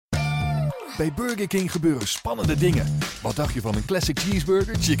Bij Burger King gebeuren spannende dingen. Wat dacht je van een classic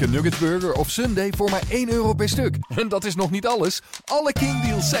cheeseburger, chicken nuggets burger of sundae voor maar €1 per stuk? En dat is nog niet alles. Alle King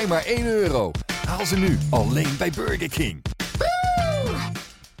deals zijn maar €1. Haal ze nu, alleen bij Burger King.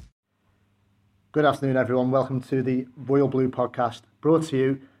 Good afternoon, everyone. Welcome to the Royal Blue podcast, brought to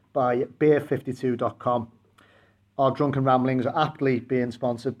you by beer52.com. Our drunken ramblings are aptly being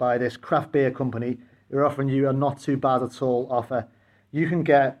sponsored by this craft beer company who are offering you a not too bad at all offer. You can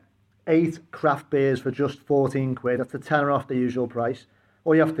get 8 craft beers for just £14. That's a tenner off the usual price.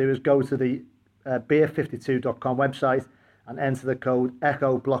 All you have to do is go to the beer52.com website and enter the code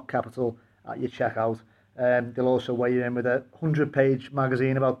ECHO Block Capital at your checkout. They'll also weigh you in with a 100-page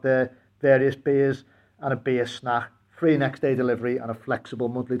magazine about their various beers and a beer snack, free next day delivery and a flexible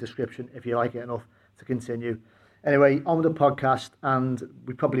monthly subscription if you like it enough to continue. Anyway, on with the podcast, and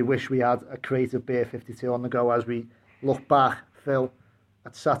we probably wish we had a creative Beer 52 on the go as we look back, Phil,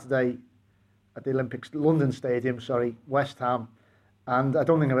 at Saturday at the London Stadium, West Ham, and I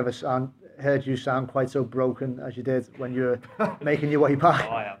don't think I've ever heard you sound quite so broken as you did when you were making your way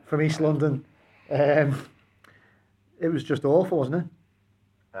back from East London. It was just awful, wasn't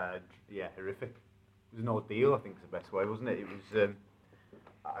it? Yeah, horrific. It was an ordeal, I think is the best way, wasn't it? It was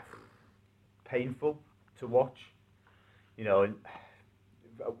painful to watch. And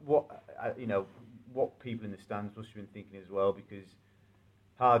what people in the stands must have been thinking as well, because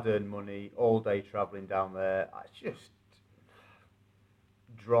hard-earned money, all day travelling down there. It's just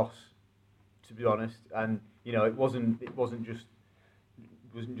dross, to be honest. And it wasn't just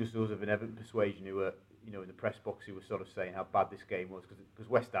us of an Everton persuasion who were in the press box who were sort of saying how bad this game was, because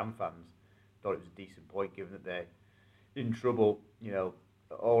West Ham fans thought it was a decent point given that they're in trouble.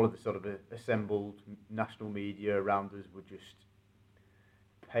 All of the sort of assembled national media around us were just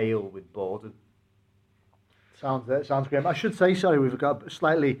pale with boredom. Sounds great. I should say, we've got a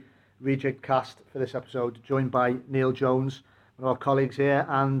slightly rejigged cast for this episode, joined by Neil Jones, one of our colleagues here.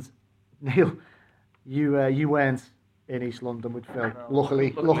 And Neil, you weren't in East London with Phil. No,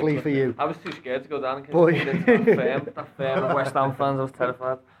 luckily for you. I was too scared to go down and get into that firm of West Ham fans. I was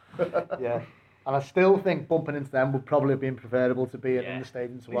terrified. Yeah. And I still think bumping into them would probably have been preferable to be in the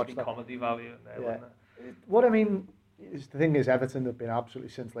stadium to watch that. Comedy value in there, wouldn't it? What I mean is, the thing is, Everton have been absolutely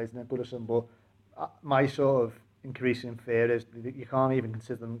scintillating at Goodison, but my sort of increasing fear is that you can't even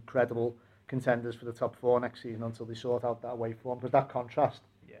consider them credible contenders for the top 4 next season until they sort out that away form, because that contrast,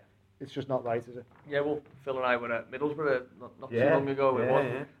 it's just not right, is it? Yeah, well, Phil and I were at Middlesbrough not too long ago. It was.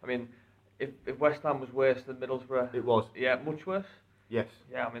 Yeah. I mean, if West Ham was worse than Middlesbrough, it was. Yeah, much worse. Yes.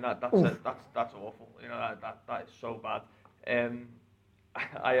 Yeah, I mean that's awful. That is so bad.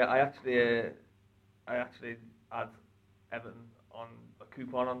 I actually had Everton on a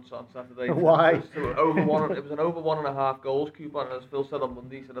coupon on Saturday. Why? It was an over 1.5 goals coupon, and as Phil said on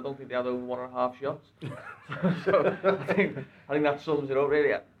Monday, he said I don't think they had over 1.5 shots. So I think that sums it up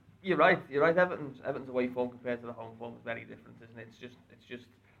really. You're right. Everton's away form compared to the home form is very different, isn't it? It's just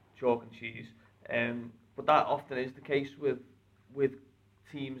chalk and cheese. But that often is the case with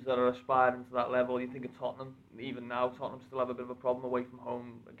teams that are aspiring to that level. You think of Tottenham, even now, Tottenham still have a bit of a problem away from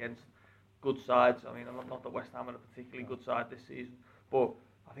home against good sides. I mean, not that West Ham are a particularly good side this season, but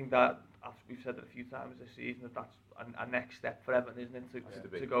I think that, as we've said it a few times this season, that's a next step for Everton, isn't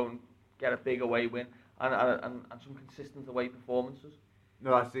it, to go and get a big away win and some consistent away performances.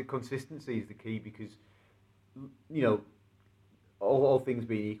 No, I say consistency is the key, because all things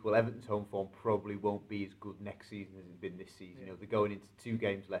being equal, Everton's home form probably won't be as good next season as it's been this season. They're going into 2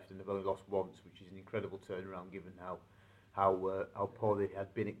 games left and they've only lost once, which is an incredible turnaround given how poor they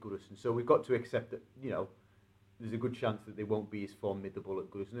had been at Goodison. So we've got to accept that there's a good chance that they won't be as formidable at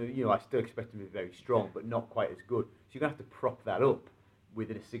Goodison. I still expect them to be very strong, but not quite as good. So you're going to have to prop that up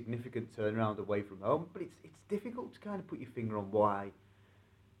with a significant turnaround away from home. But it's difficult to kind of put your finger on why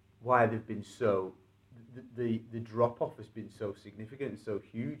they've been so. The drop-off has been so significant and so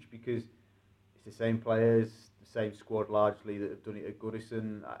huge, because it's the same players, the same squad largely that have done it at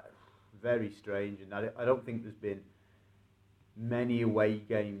Goodison. Very strange, and I don't think there's been many away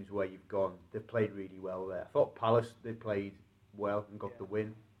games where they've played really well there. I thought Palace, they played well and got the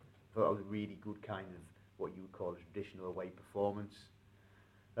win. I thought it was a really good kind of what you would call a traditional away performance.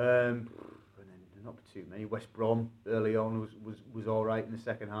 And then not too many. West Brom early on was all right in the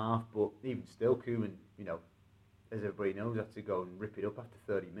second half, but even still, Koeman, as everybody knows, had to go and rip it up after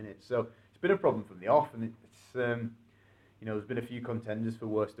 30 minutes. So it's been a problem from the off, and it's there's been a few contenders for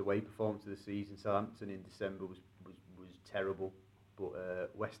worst away performance of the season. Southampton in December was terrible, but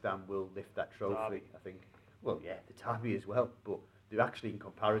West Ham will lift that trophy, Derby. I think. Well, yeah, the Derby as well, but they're actually, in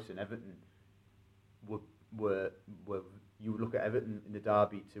comparison, Everton were you would look at Everton in the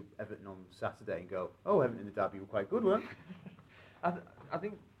derby to Everton on Saturday and go, oh, Everton in the derby were quite good, weren't they? I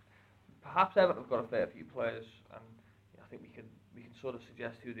think perhaps Everton have got a fair few players, and I think we can sort of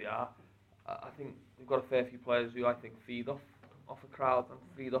suggest who they are. I think we've got a fair few players who I think feed off a crowd and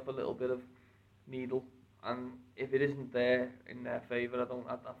feed off a little bit of needle, and if it isn't there in their favour,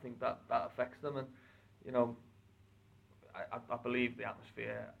 I think that affects them. And you know, I believe the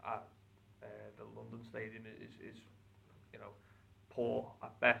atmosphere at the London Stadium is you know, poor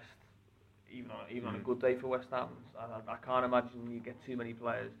at best, even on a good day for West Ham. I can't imagine you get too many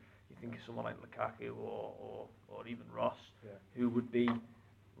players. You think of someone like Lukaku or even Ross, who would be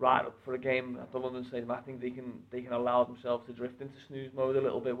right up for a game at the London Stadium. I think they can allow themselves to drift into snooze mode a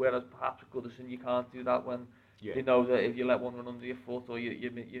little bit, whereas perhaps at Goodison you can't do that when they know that if you let one run under your foot or you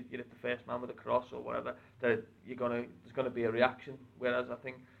hit the first man with a cross or whatever, that there's gonna be a reaction. Whereas I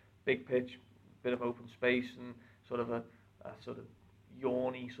think big pitch, bit of open space, and sort of a sort of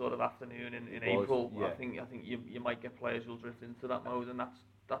yawny sort of afternoon in April. I think you might get players who'll drift into that mode, and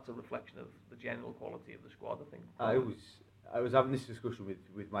that's a reflection of the general quality of the squad, I think. I was having this discussion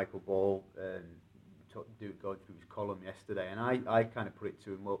with Michael Ball, going through his column yesterday, and I kind of put it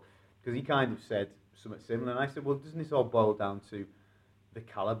to him, well, because he kind of said something similar, and I said, well, doesn't this all boil down to the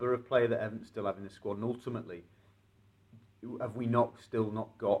calibre of player that Everton still have in the squad, and ultimately, have we still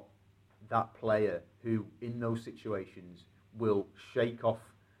not got that player who, in those situations, will shake off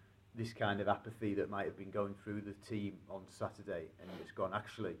this kind of apathy that might have been going through the team on Saturday, and it's gone,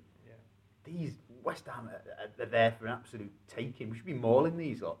 actually, these West Ham are there for an absolute taking. We should be mauling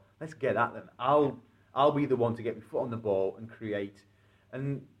these lot. Let's get at them. I'll be the one to get my foot on the ball and create.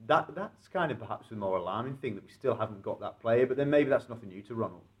 And that's kind of perhaps the more alarming thing, that we still haven't got that player. But then maybe that's nothing new to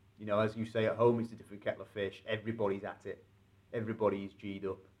Ronald. You know, as you say, at home it's a different kettle of fish. Everybody's at it. Everybody's G'd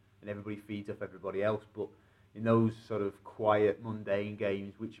up, and everybody feeds off everybody else. But in those sort of quiet, mundane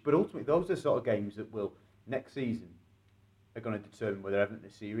games, but ultimately those are the sort of games that will, next season, are going to determine whether Everton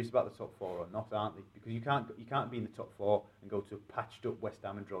is serious about the top four or not, aren't they? Because you can't be in the top four and go to a patched up West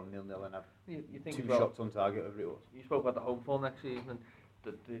Ham and draw 0-0 and have you think two shots on target, whatever it was. You spoke about the home form next season,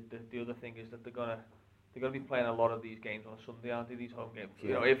 and the other thing is that they're gonna be playing a lot of these games on a Sunday, aren't they? These home games.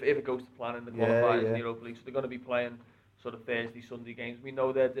 You know, if it goes to plan in the qualifiers in the Europa League, so they're going to be playing sort of Thursday, Sunday games. We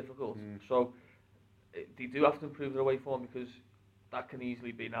know they're difficult, so they do have to improve their away form, because that can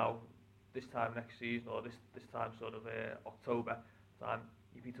easily be now. This time next season, or this time sort of October time,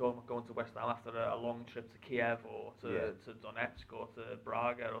 you'd be talking about going to West Ham after a long trip to Kiev or to Donetsk or to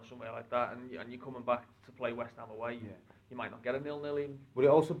Braga or somewhere like that, and you're coming back to play West Ham away. You might not get a 0-0 even. But it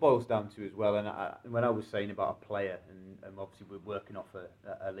also boils down to as well, and when I was saying about a player, and obviously we're working off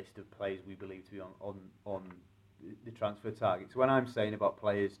a list of players we believe to be on the transfer targets. When I'm saying about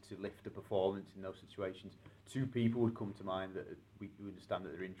players to lift a performance in those situations, two people would come to mind that we understand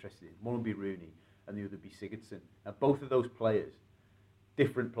that they're interested in. One would be Rooney, and the other would be Sigurdsson. Now, both of those players,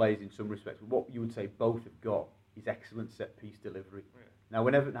 different players in some respects, but what you would say both have got is excellent set-piece delivery. Now,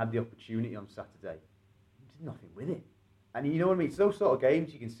 when Everton had the opportunity on Saturday, did nothing with it. And you know what I mean? It's those sort of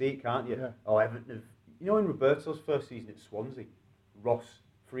games, you can see it, can't you? Yeah. Oh, Everton have... You know, in Roberto's first season at Swansea, Ross,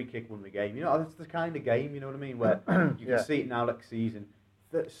 free kick won the game. You know, that's the kind of game, you know what I mean, where you can see it now next season.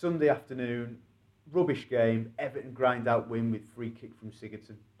 Sunday afternoon, rubbish game, Everton grind out win with free kick from Sigurdsson.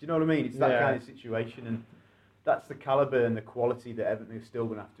 Do you know what I mean? It's that kind of situation, and that's the calibre and the quality that Everton are still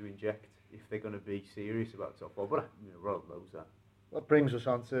going to have to inject if they're going to be serious about top four. But you know, Ronald knows that. That brings us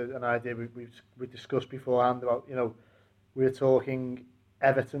on to an idea we discussed beforehand about, you know, we're talking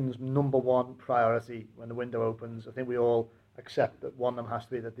Everton's number one priority when the window opens. I think we all accept that one of them has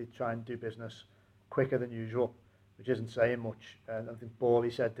to be that they try and do business quicker than usual, which isn't saying much. And I think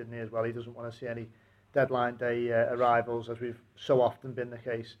Borley said, didn't he, as well, he doesn't want to see any deadline day arrivals, as we've so often been the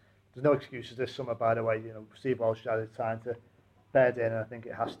case. There's no excuses this summer, by the way. You know, Steve Walsh had time to bed in, and I think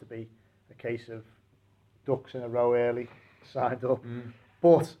it has to be a case of ducks in a row early, signed up.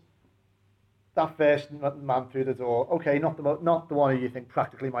 But that first man through the door, okay, not the one who you think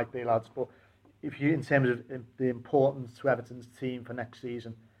practically might be, lads, but if you, in terms of the importance to Everton's team for next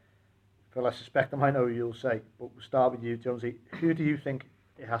season, Phil, I suspect I might know who you'll say, but we'll start with you, Jonesy. Who do you think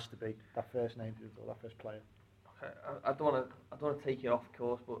it has to be, that first name through the door, that first player? Okay, I don't want to take you off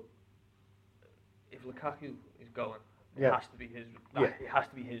course, but if Lukaku is going, it has to be his. It has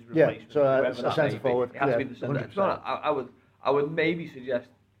to be his replacement. Yeah, so a centre forward. It has to be the centre. I would maybe suggest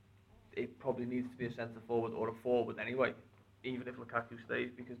it probably needs to be a centre forward or a forward anyway, even if Lukaku stays,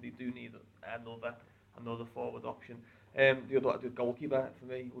 because they do need another forward option. The goalkeeper for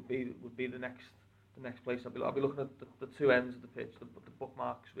me would be the next place I'll be looking at the two ends of the pitch, the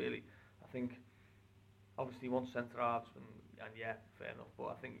bookmarks really. I think obviously one centre halves, and yeah, fair enough. But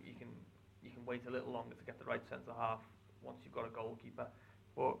I think you can wait a little longer to get the right centre half once you've got a goalkeeper.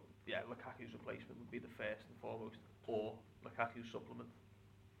 But yeah, Lukaku's replacement would be the first and foremost, or Lukaku's supplement.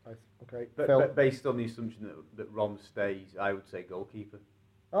 Right, okay. But based on the assumption that Rom stays, I would say goalkeeper.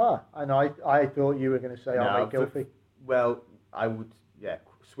 I know. I thought you were going to say Gylfi. Well, I would,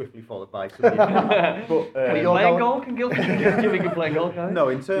 swiftly followed by somebody. But can he play goal? Can Gylfi can play goal? Can he? No,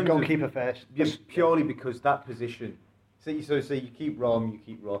 in terms of keeper first. Purely because that position. So you keep Rom, you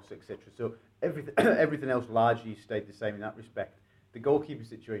keep Ross, etc. So everything else largely stayed the same in that respect. The goalkeeper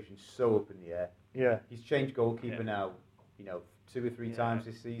situation is so up in the air. Yeah. He's changed goalkeeper now, 2 or 3 times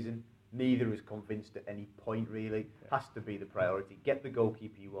this season. Neither is convinced at any point really. Has to be the priority. Get the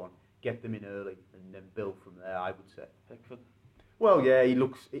goalkeeper you want, get them in early, and then build from there. I would say. Pickford. Well, yeah, he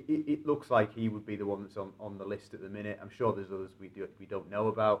looks. It looks like he would be the one that's on the list at the minute. I'm sure there's others we don't know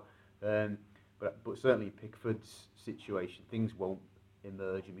about, but certainly Pickford's situation, things won't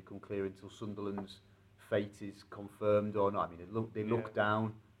emerge and become clear until Sunderland's fate is confirmed or not. I mean, they look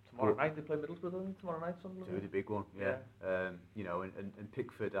down. Tomorrow night they play Middlesbrough, don't they? Tomorrow night, Sunderland. The big one, yeah. And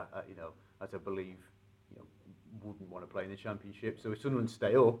Pickford, as I believe, wouldn't want to play in the Championship. So if Sunderland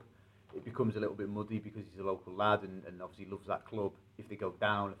stay up, it becomes a little bit muddy because he's a local lad and obviously loves that club. If they go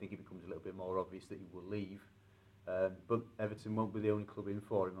down, I think it becomes a little bit more obvious that he will leave. But Everton won't be the only club in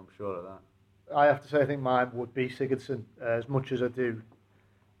for him, I'm sure of that. I have to say, I think mine would be Sigurdsson. As much as I do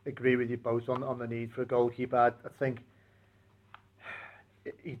agree with you both on the need for a goalkeeper, I think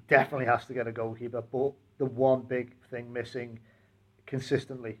he definitely has to get a goalkeeper. But the one big thing missing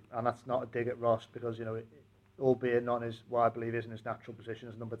consistently, and that's not a dig at Ross, because albeit not his, what I believe is in his natural position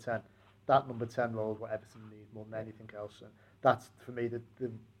as number 10, that number 10 role is what Everton need more than anything else. And that's for me the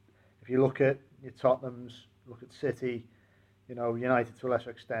if you look at your Tottenham's, look at City, United to a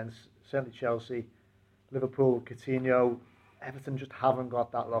lesser extent, certainly Chelsea, Liverpool, Coutinho, Everton just haven't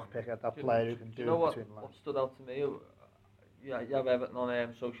got that lockpicker, that player who can do it between the lines. What stood out to me? You have Everton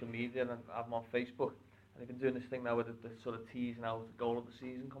on social media and I have them on Facebook, and they've been doing this thing now with the sort of teasing out the goal of the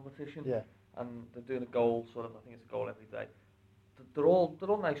season competition. Yeah. And they're doing a goal, I think it's a goal every day. They're all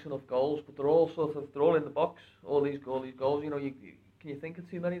nice enough goals, but they're all in the box. All these goals. Can you think of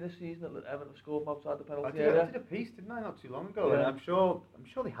too many this season that Everton have scored from outside the penalty area? I did a piece, didn't I, not too long ago? Yeah. And I'm sure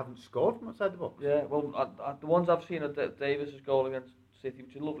they haven't scored from outside the box. Yeah, well, the ones I've seen are Davis's goal against City,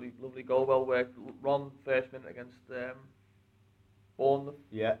 which is a lovely goal, well worked. Ron first minute against Bournemouth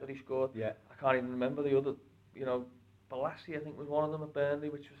that he scored. Yeah. I can't even remember the other. Balassi, I think, was one of them at Burnley,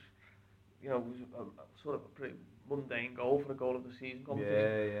 which was. Was a sort of a pretty mundane goal for a goal of the season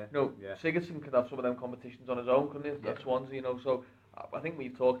competition. Yeah. Sigurdsson could have some of them competitions on his own, couldn't he? At Swansea, so I think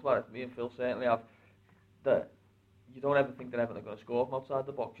we've talked about it. Me and Phil certainly have. That you don't ever think that Everton are going to score from outside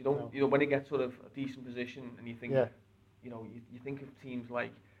the box. You don't. No. When you get sort of a decent position and you think, you think of teams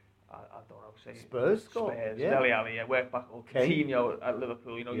like I don't know, say Spurs, Dele Alli, work back, or Coutinho at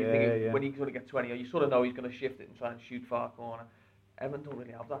Liverpool. You think when he sort of gets 20, you sort of know he's going to shift it and try and shoot far corner. Everton don't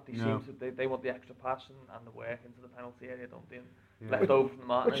really have that. They want the extra pass and the work into the penalty area, don't they? Left over from the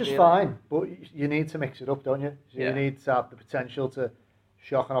Martin. Which is fine, but you need to mix it up, don't you? So you need to have the potential to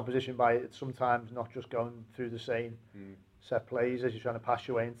shock an opposition by sometimes not just going through the same set plays as you're trying to pass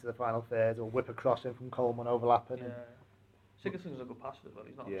your way into the final third or whip a cross in from Coleman overlapping. Yeah. Sigurdsson's a good passer as well.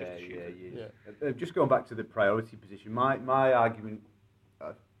 He's not just a shooter. Yeah. Just going back to the priority position, my argument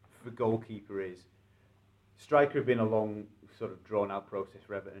for goalkeeper is striker have been a long sort of drawn out process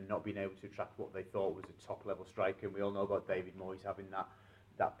for Everton and not being able to attract what they thought was a top level striker. And we all know about David Moyes having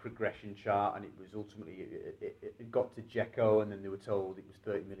that progression chart, and it was ultimately it got to Dzeko, and then they were told it was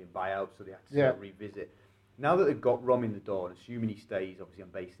 30 million buyout, so they had to sort of revisit. Now that they've got Rom in the door, and assuming he stays, obviously I'm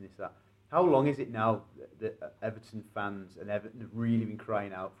basing this that. How long is it now that Everton fans and Everton have really been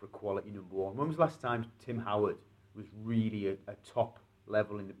crying out for a quality number one? When was the last time Tim Howard was really a top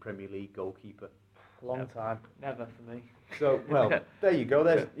level in the Premier League goalkeeper? Long time. Never for me. So, well, there you go.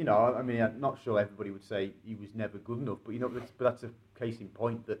 There's, I mean, I'm not sure everybody would say he was never good enough, but but that's a case in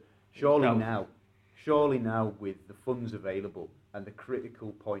point that surely now with the funds available and the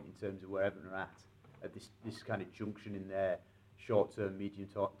critical point in terms of where Everton are at this kind of junction in their short-term,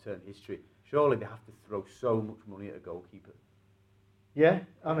 medium-term history, surely they have to throw so much money at a goalkeeper. Yeah,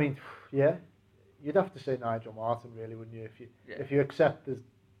 I mean, you'd have to say Nigel Martin, really, wouldn't you? If you accept that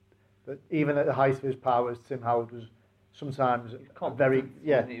even at the height of his powers, Tim Howard was sometimes very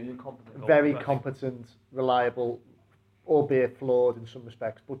competent, reliable, albeit flawed in some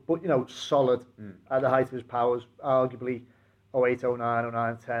respects, but solid at the height of his powers. Arguably, 08, 09,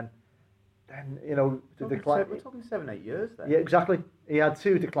 09, 10. then, you know, the decline. We're talking 7-8 years there. Yeah, exactly. He had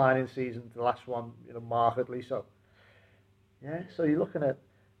 2 declining seasons, the last one, you know, markedly so. Yeah, so you're looking at...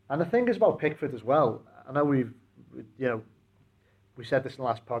 And the thing is about Pickford as well, I know we said this in the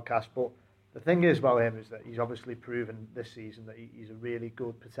last podcast, but the thing is about him is that he's obviously proven this season that he's a really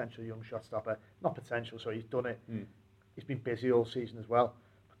good potential young shot stopper. Not potential, so he's done it. He's been busy all season as well.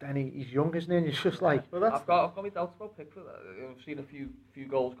 But then he's young, isn't he? And it's just like... Well, I've got my doubts about Pickford. I've seen a few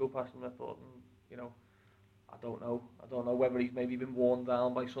goals go past him, I thought, and, you know, I don't know whether he's maybe been worn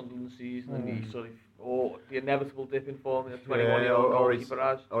down by Sunderland's season and he's sort of, or the inevitable dip in form in a 21-year-old goalkeeper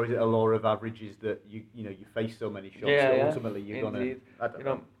has. Or is it a law of averages that you face so many shots that ultimately you're going to... I don't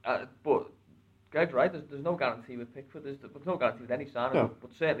know. But Greg's right, there's no guarantee with Pickford, there's no guarantee with any signing,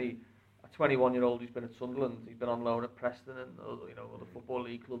 but certainly a 21-year-old who's been at Sunderland, he's been on loan at Preston and other Football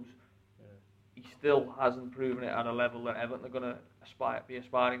League clubs. He still hasn't proven it at a level that Everton are going to be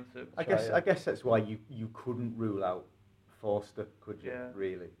aspiring to. I guess that's why you couldn't rule out Forster, could you? Yeah.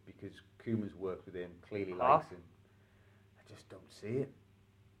 Really, because Koeman's worked with him, clearly likes him. I just don't see it.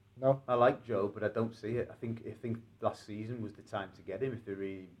 No, I like Joe, but I don't see it. I think last season was the time to get him if they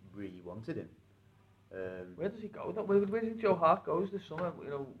really wanted him. Where does he go? Where do you think Joe Hart goes this summer? You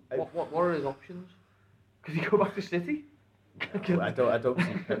know, what are his options? Could he go back to City? No, I don't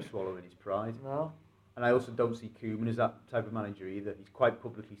see Pep swallowing his pride. No. And I also don't see Koeman as that type of manager either. He's quite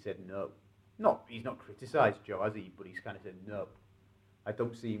publicly said no. He's not criticised Joe, has he? But he's kind of said no. I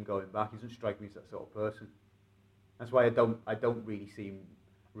don't see him going back. He doesn't strike me as that sort of person. That's why I don't really see him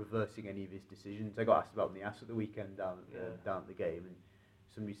reversing any of his decisions. I got asked about the ass at the weekend down at the game, and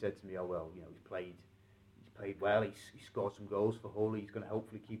somebody said to me, "Oh well, you know, he's played well. He scored some goals for Hull. He's going to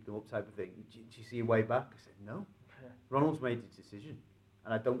hopefully keep them up," type of thing. Do you see a way back? I said no. Ronald's made his decision,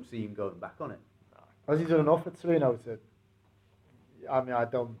 and I don't see him going back on it. Has he done enough at Torino to... I mean, I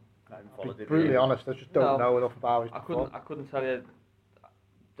don't... To be brutally honest, I just don't know enough about his I couldn't tell you.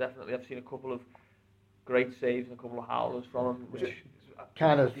 Definitely, I've seen a couple of great saves and a couple of howlers from him, which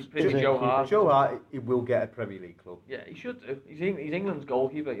kind of... Joe Hart. Joe Hart, he will get a Premier League club. Yeah, he should do. He's England's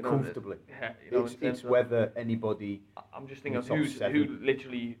goalkeeper, you know. Comfortably. It's whether anybody... I'm just thinking of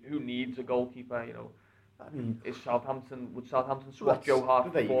who needs a goalkeeper, you know. I mean, would Southampton swap Joe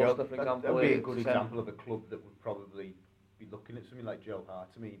Hart for Forster, for example? That would be a good example of a club that would probably be looking at something like Joe Hart.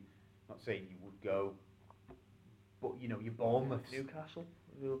 I mean, I'm not saying you would go, but you know, your Bournemouth, Newcastle.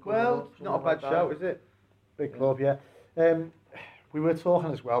 Well, not a bad shout, is it? Big club, yeah. We were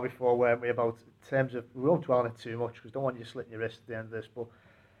talking as well before, weren't we, about terms of, we won't dwell on it too much because I don't want you slitting your wrist at the end of this, but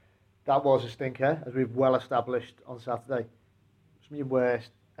that was a stinker, as we've well established on Saturday. Some of your worst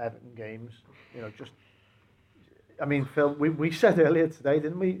Everton games, you know, just. I mean, Phil, we said earlier today,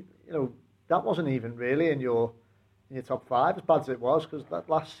 didn't we? You know, that wasn't even really in your top 5, as bad as it was, because that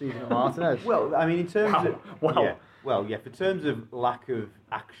last season of Martinez. Well, I mean, in terms of for terms of lack of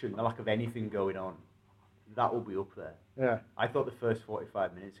action, the lack of anything going on, that will be up there. Yeah. I thought the first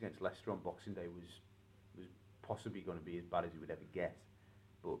 45 minutes against Leicester on Boxing Day was possibly going to be as bad as it would ever get,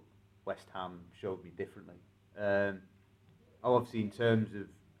 but West Ham showed me differently. Obviously, in terms of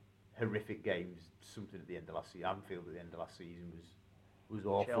horrific games, something at the end of last season, Anfield at the end of last season was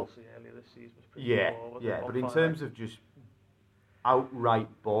awful. Chelsea earlier this season was pretty poor. But in terms of just outright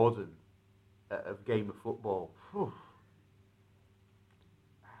boredom of game of football, go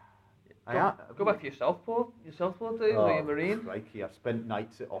back to your Southport days, or your Marine. Crikey, I've spent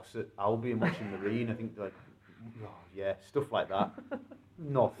nights at Ossett Albion watching Marine. I think stuff like that.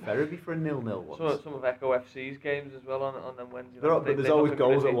 North Ferriby for a 0-0 once. So some of Echo FC's games as well on them Wednesday. There's always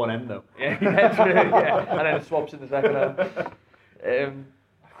goals at one end though. Yeah, and then it swaps in the second half.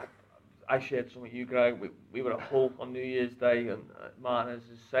 I shared some with you, Greg. We were at Hull on New Year's Day, and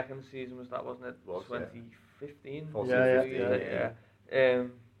Martinez's second season wasn't it? 2015.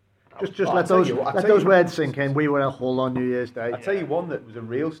 Just let those words sink in. We were at Hull on New Year's Day. I tell you one that was a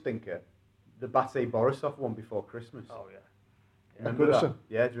real stinker. The Bate Borisov one before Christmas. Oh yeah. Remember that?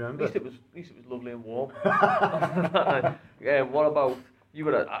 Yeah, do you remember? At least it was lovely and warm. Yeah. What about you?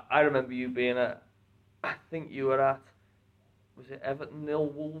 I remember you being at. I think you were at. Was it Everton 0,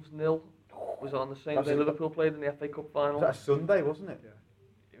 Wolves 0? Was it on the same day Liverpool played in the FA Cup final? Was that a Sunday, wasn't it?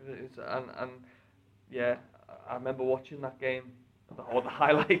 Yeah. Yeah, I remember watching that game, or the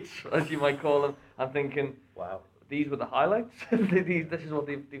highlights, as you might call them, and thinking, wow, these were the highlights. This is what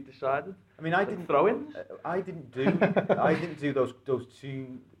they've decided. I mean, I didn't throw-ins. I didn't do those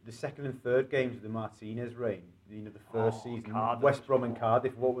two, the second and third games of the Martinez reign. You know, the first season, Cardiff, West Brom and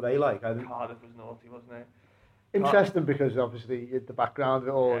Cardiff. What were they like? Cardiff was naughty, wasn't it? interesting because obviously the background of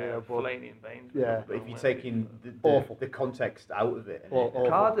it all. But Fellaini and Baines. Yeah. But if you take in the context out of it,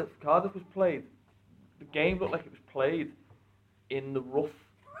 Cardiff was played. The game looked like it was played in the rough.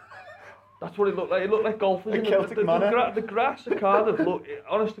 That's what it looked like. It looked like golfers in the grass at Cardiff. Look,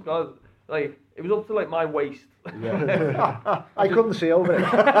 honest to God, like it was up to like my waist. Yeah. I couldn't see over it.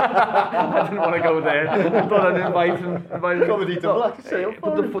 I didn't want to go there. I thought I'd invite him. Comedy double, I could say.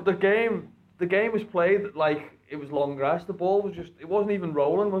 But the game was played like it was long grass. The ball was it wasn't even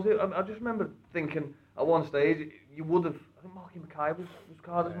rolling, was it? I just remember thinking at one stage you would have. I think Marky Mackay was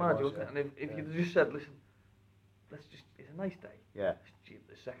Cardiff's manager, wasn't it? And if you'd just said, listen, it's a nice day. Yeah.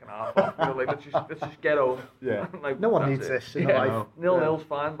 The second half off, like let's just get home. Yeah. Like, no one needs this in life. 0-0's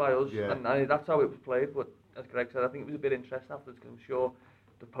fine by us, yeah. and that's how it was played. But as Greg said, I think it was a bit interesting afterwards because I'm sure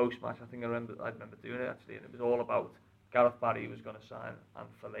the post-match, I remember doing it actually, and it was all about Gareth Barry was going to sign, and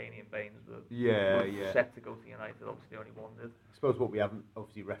Fellaini and Baines were set to go to United. Obviously, only one did. I suppose what we haven't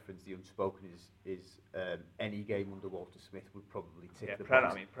obviously referenced the unspoken is any game under Walter Smith would probably tick the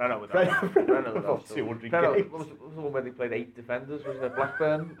box. Preno would have. Preno would have 200 games. Was the one where they played 8 defenders? Was it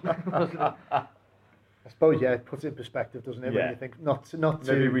Blackburn? I suppose it puts it in perspective, doesn't it? When you think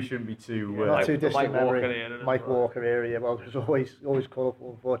maybe we shouldn't be too not too distant Mike memory. Walker era. Mike Walker area. Well, it was always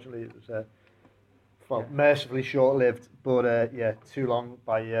colourful. Unfortunately, it was mercifully short-lived, but too long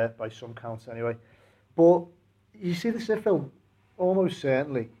by some counts anyway. But you see this film, almost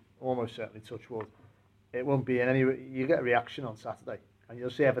certainly touch wood, it won't be in any. You get a reaction on Saturday, and you'll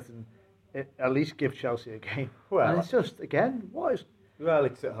see Everton at least give Chelsea a game. Well, and it's just again, what is? Well,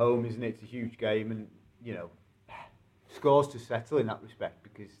 it's at home, isn't it? It's a huge game, and scores to settle in that respect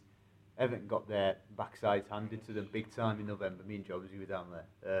because Everton got their backsides handed to them big time in November. Me and Josie were down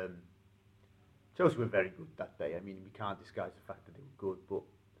there. Chelsea were very good that day. I mean, we can't disguise the fact that they were good, but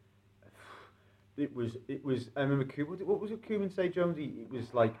it was. I remember what was it Koeman say, Jonesy? It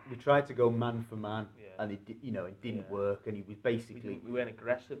was like we tried to go man for man, and it didn't work. And he was basically we weren't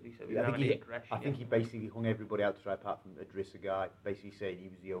aggressive. He said we didn't have any aggression. I think he basically hung everybody out to try apart from Idrissa Gueye, basically saying he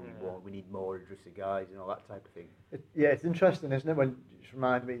was the only one. We need more Idrissa Gueyes and all that type of thing. It's interesting, isn't it? When just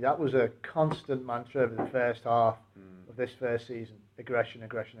reminded me that was a constant mantra over the first half of this first season: aggression.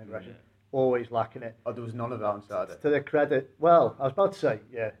 Yeah. Always lacking it. Oh, there was none of that on Saturday. To the credit, well, I was about to say,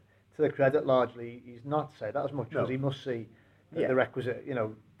 to the credit largely, he's not say that as much as he must see the requisite,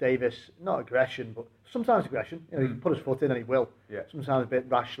 Davis, not aggression, but sometimes aggression. He can put his foot in and he will. Yeah. Sometimes a bit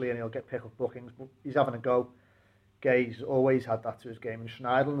rashly and he'll get pick up bookings, but he's having a go. Gay's always had that to his game, and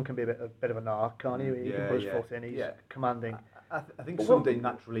Schneiderlin can be a bit of a narc, can't he? He can put his foot in, he's commanding. I think Sunday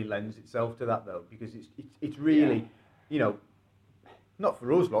naturally lends itself to that though, because it's really, not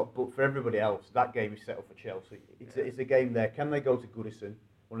for us lot, but for everybody else, that game is set up for Chelsea. It's a game there. Can they go to Goodison,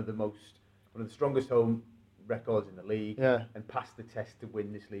 one of the strongest home records in the league, and pass the test to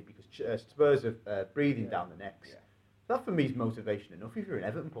win this league? Because Spurs are breathing down the necks. Yeah. That for me is motivation enough. If you're an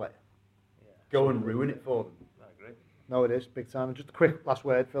Everton player, go and ruin it for them. I agree. No, it is big time. And just a quick last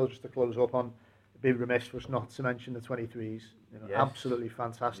word, Phil, just to close up on. Be remiss for us not to mention the 23s. Absolutely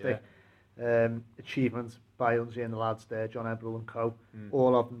fantastic. Achievement by Unzi and the lads there, John Ebrell and co.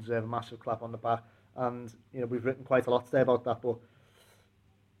 All of them deserve a massive clap on the back. And we've written quite a lot today about that, but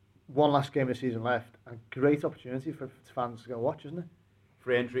one last game of the season left, and great opportunity for fans to go watch, isn't it?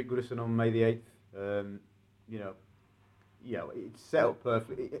 Free entry at Goodison on May the 8th. It's set up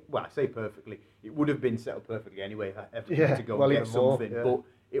perfectly. Well, I say perfectly. It would have been set up perfectly anyway if Everton had to go and get something. But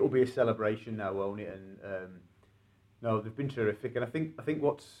it will be a celebration now, won't it? And no, they've been terrific. And I think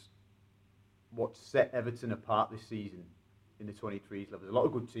what's set Everton apart this season in the 23s level. There's a lot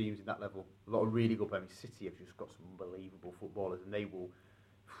of good teams in that level. A lot of really good players. City have just got some unbelievable footballers, and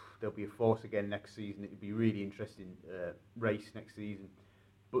they'll be a force again next season. It'll be a really interesting race next season.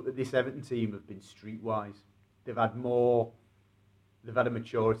 But this Everton team have been streetwise. They've had a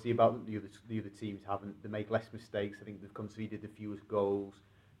maturity about them. The other teams haven't. They make less mistakes. I think they've conceded the fewest goals.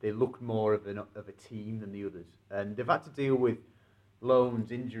 They look more of a team than the others, and they've had to deal with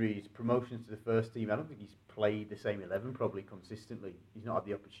loans, injuries, promotions to the first team. I don't think he's played the same 11 probably consistently. He's not had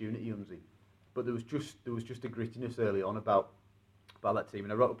the opportunity, Unzi. But there was just a grittiness early on about that team.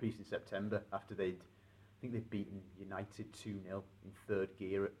 And I wrote a piece in September after they'd beaten United 2-0 in third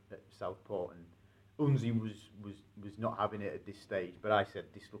gear at Southport, and Unzi was not having it at this stage. But I said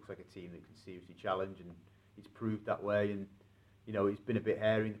this looks like a team that can seriously challenge, and it's proved that way. And it's been a bit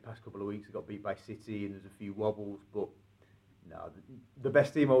hairy in the past couple of weeks. They got beat by City, and there's a few wobbles, but no, the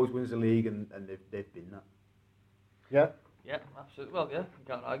best team always wins the league, and they've been that. Yeah, absolutely. Well, you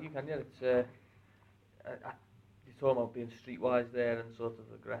can't argue, can you? It's you're talking about being streetwise there and sort of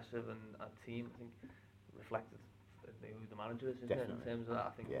aggressive and a team. I think reflected who the manager is, isn't Definitely. it? In terms of that,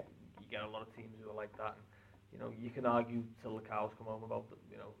 I think Yeah. you get a lot of teams who are like that. And, you know, you can argue till the cows come home about,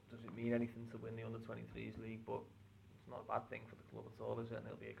 does it mean anything to win the under-23s league? But it's not a bad thing for the club at all, is it? And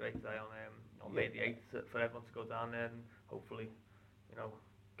it'll be a great day on May the 8th for everyone to go down there and hopefully,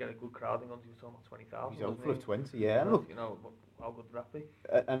 get a good crowd. I think onto talking about 20,000. He's hopeful of 20, yeah. And But, look, how good would that be?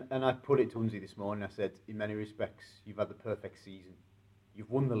 and I put it to Unzi this morning. I said, in many respects, you've had the perfect season. You've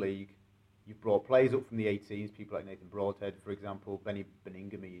won the league. You've brought players up from the 18s, people like Nathan Broadhead, for example. Benny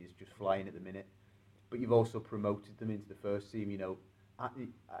Beningame is just flying at the minute. But you've also promoted them into the first team.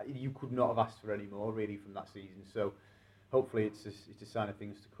 You could not have asked for any more, really, from that season. So hopefully it's a sign of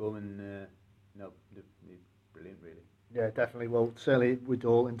things to come. And, they're brilliant, really. Yeah, definitely. Well, certainly we'd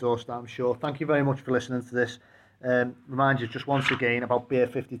all endorse that, I'm sure. Thank you very much for listening to this. Remind you just once again about Beer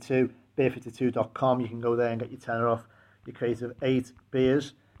 52, beer52.com. You can go there and get your tenner off your crate of 8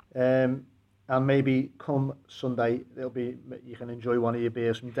 beers. And maybe come Sunday, you can enjoy one of your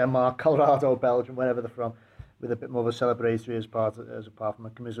beers from Denmark, Colorado, Belgium, wherever they're from, with a bit more of a celebratory as apart from a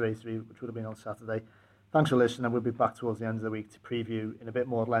commiseratory, which would have been on Saturday. Thanks for listening, and we'll be back towards the end of the week to preview in a bit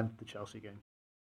more length the Chelsea game.